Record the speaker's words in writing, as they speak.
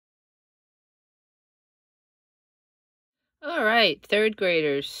All right, third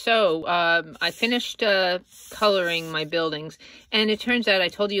graders. So I finished coloring my buildings, and it turns out I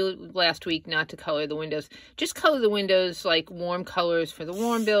told you last week not to color the windows. Just color the windows like warm colors for the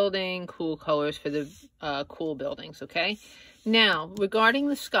warm building, cool colors for the cool buildings, okay? Now, regarding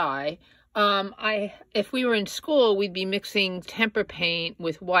the sky, if we were in school, we'd be mixing tempera paint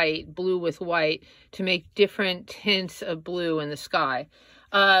with white, blue with white, to make different tints of blue in the sky.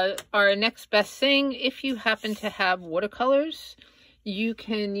 Our next best thing, if you happen to have watercolors, you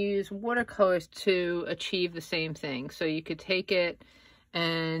can use watercolors to achieve the same thing. So you could take it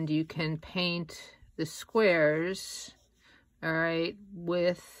and you can paint the squares, all right,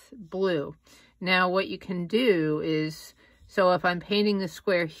 with blue. Now what you can do is, so if I'm painting the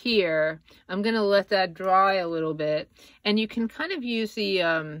square here, I'm going to let that dry a little bit, and you can kind of use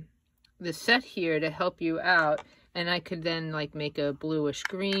the set here to help you out. And I could then like make a bluish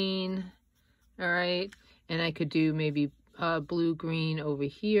green, all right? And I could do maybe blue green over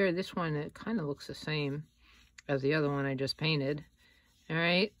here. This one, it kind of looks the same as the other one I just painted, all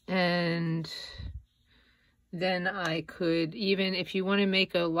right? And then I could, even if you want to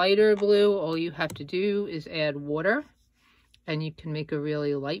make a lighter blue, all you have to do is add water, and you can make a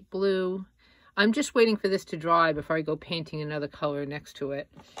really light blue. I'm just waiting for this to dry before I go painting another color next to it.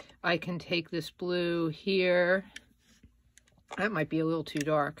 I can take this blue here. That might be a little too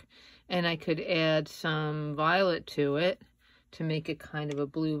dark. And I could add some violet to it to make it kind of a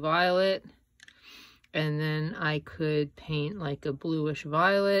blue violet. And then I could paint like a bluish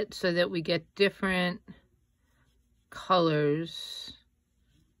violet so that we get different colors,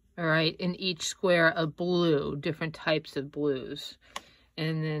 all right, in each square of blue, different types of blues.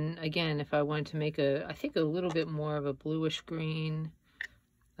 And then again, if I wanted to make I think a little bit more of a bluish green,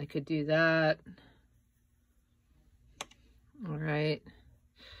 I could do that. All right.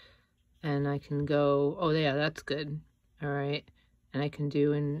 And I can go, oh yeah, that's good. All right. And I can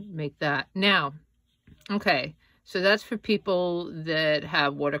do and make that. Now, okay, so that's for people that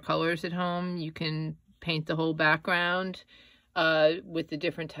have watercolors at home. You can paint the whole background with the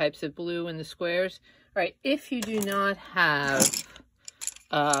different types of blue in the squares. All right, if you do not have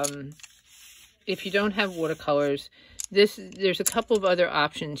watercolors, there's a couple of other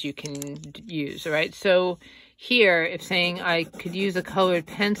options you can use, all right? So here, if saying I could use a colored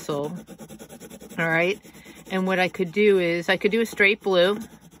pencil, all right? And what I could do is I could do a straight blue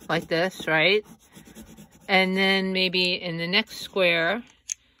like this, right? And then maybe in the next square,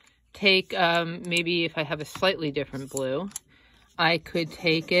 take, maybe if I have a slightly different blue, I could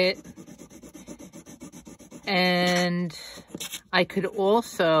take it and I could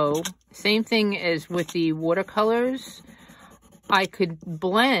also, same thing as with the watercolors, I could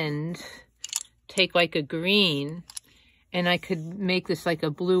blend, take like a green, and I could make this like a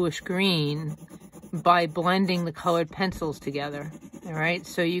bluish green by blending the colored pencils together, all right?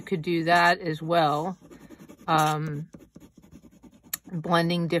 So you could do that as well,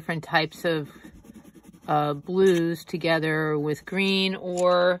 blending different types of blues together with green,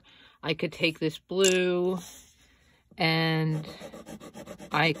 or I could take this blue and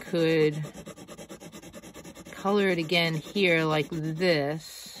I could color it again here like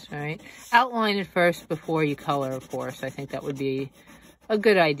this, all right? Outline it first before you color, of course. I think that would be a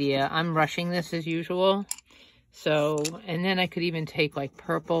good idea. I'm rushing this as usual. So, and then I could even take like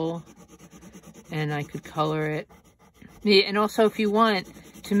purple and I could color it. Yeah, and also if you want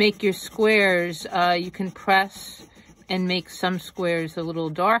to make your squares, you can press and make some squares a little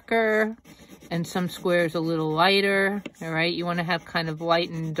darker and some squares a little lighter, all right? You want to have kind of light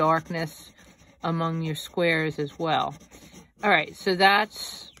and darkness among your squares as well. All right, so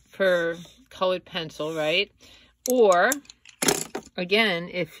that's for colored pencil, right? Or, again,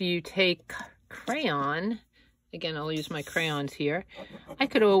 if you take crayon, again, I'll use my crayons here. I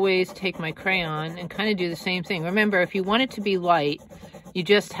could always take my crayon and kind of do the same thing. Remember, if you want it to be light, you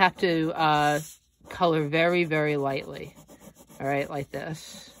just have to color very, very lightly. All right, like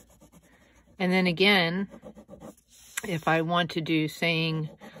this. And then again, if I want to do saying,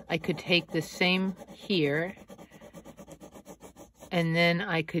 I could take the same here, and then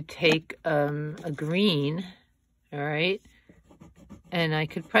I could take a green, all right, and I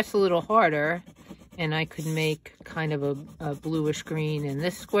could press a little harder, and I could make kind of a bluish green in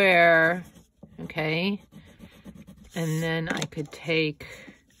this square, okay? And then I could take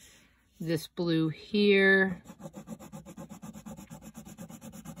this blue here,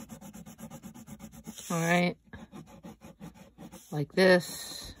 all right, like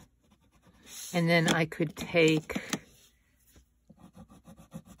this. And then I could take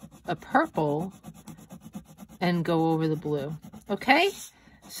a purple and go over the blue, okay?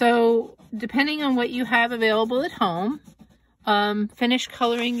 So depending on what you have available at home, finish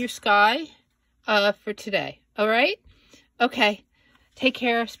coloring your sky for today. All right? Okay. Take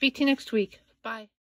care. Speak to you next week. Bye.